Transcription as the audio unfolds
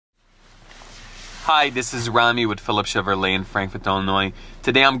Hi, this is Rami with Phillips Chevrolet in Frankfort, Illinois.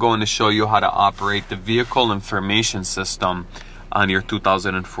 Today I'm going to show you how to operate the vehicle information system on your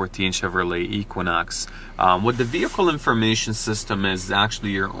 2014 Chevrolet Equinox. What the vehicle information system is actually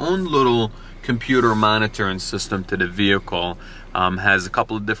your own little computer monitoring system to the vehicle. Has a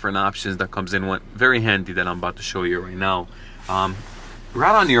couple of different options that comes in, one very handy that I'm about to show you right now. Right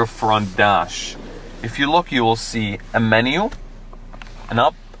on your front dash, if you look, you will see a menu, an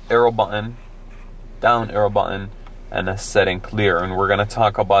up arrow button, down arrow button, and a set and clear, and we're going to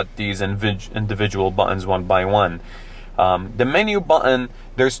talk about these individual buttons one by one. The menu button,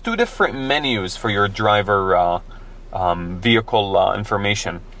 there's two different menus for your driver vehicle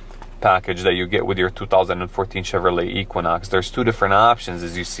information package that you get with your 2014 Chevrolet Equinox. There's two different options,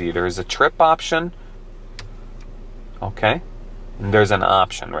 as you see. There's a trip option, okay, and there's an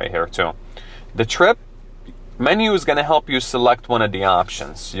option right here too. The trip menu is going to help you select one of the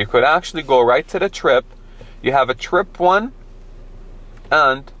options. You could actually go right to the trip. You have a trip 1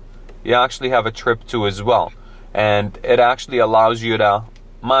 and you actually have a trip 2 as well, and it actually allows you to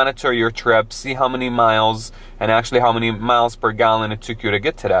monitor your trip, see how many miles and actually how many miles per gallon it took you to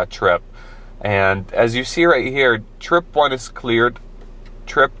get to that trip. And as you see right here, trip 1 is cleared,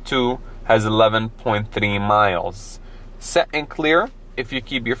 trip 2 has 11.3 miles. Set and clear, if you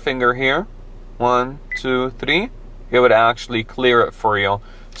keep your finger here, 1, 2, 3, it would actually clear it for you,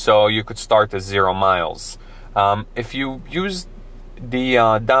 so you could start at 0 miles. If you use the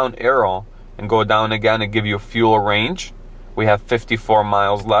down arrow and go down again and give you a fuel range, we have 54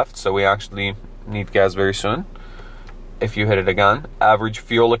 miles left, so we actually need gas very soon. If you hit it again, average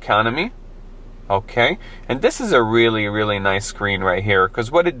fuel economy, okay, and this is a really nice screen right here,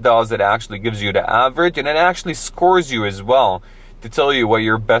 because what it does, it actually gives you the average, and it actually scores you as well to tell you what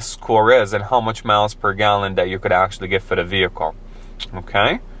your best score is and how much miles per gallon that you could actually get for the vehicle,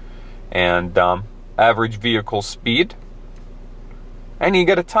 okay, and average vehicle speed, and you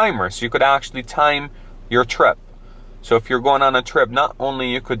get a timer, so you could actually time your trip. So if you're going on a trip, not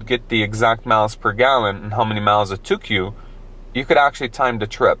only you could get the exact miles per gallon and how many miles it took you, you could actually time the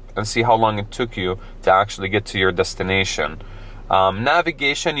trip and see how long it took you to actually get to your destination.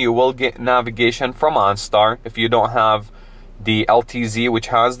 Navigation, you will get navigation from OnStar. If you don't have the LTZ, which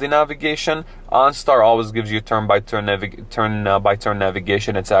has the navigation, OnStar always gives you turn-by-turn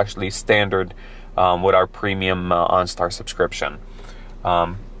navigation. It's actually standard with our premium OnStar subscription.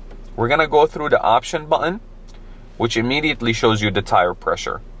 We're gonna go through the option button, which immediately shows you the tire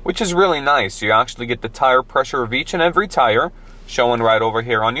pressure, which is really nice. You actually get the tire pressure of each and every tire showing right over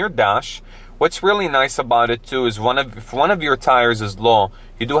here on your dash. What's really nice about it too is if one of your tires is low,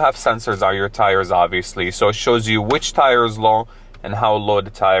 you do have sensors on your tires, obviously, so it shows you which tire is low and how low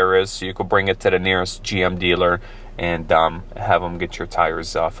the tire is, so you could bring it to the nearest GM dealer and have them get your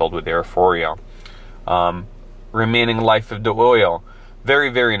tires filled with air for you. Remaining life of the oil,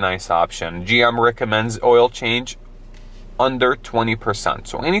 very nice option. GM recommends oil change under 20%.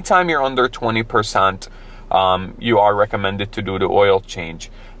 So anytime you're under 20%, you are recommended to do the oil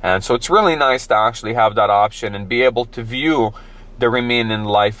change. And so it's really nice to actually have that option and be able to view the remaining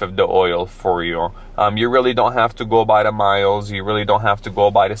life of the oil for you. You really don't have to go by the miles. You really don't have to go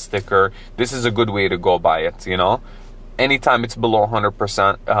by the sticker. This is a good way to go by it, you know. Anytime it's below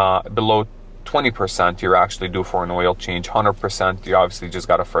 100%, below 20%, you're actually due for an oil change. 100%, you obviously just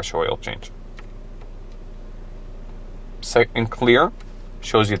got a fresh oil change. Set and clear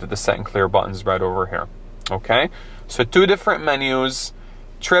shows you that the set and clear button is right over here, okay. So two different menus,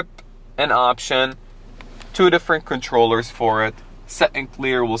 trip and option, two different controllers for it. Set and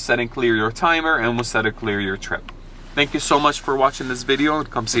clear will set and clear your timer, and will set and clear your trip. Thank you so much for watching this video, and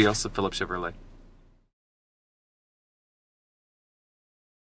come see us at Phillips Chevrolet.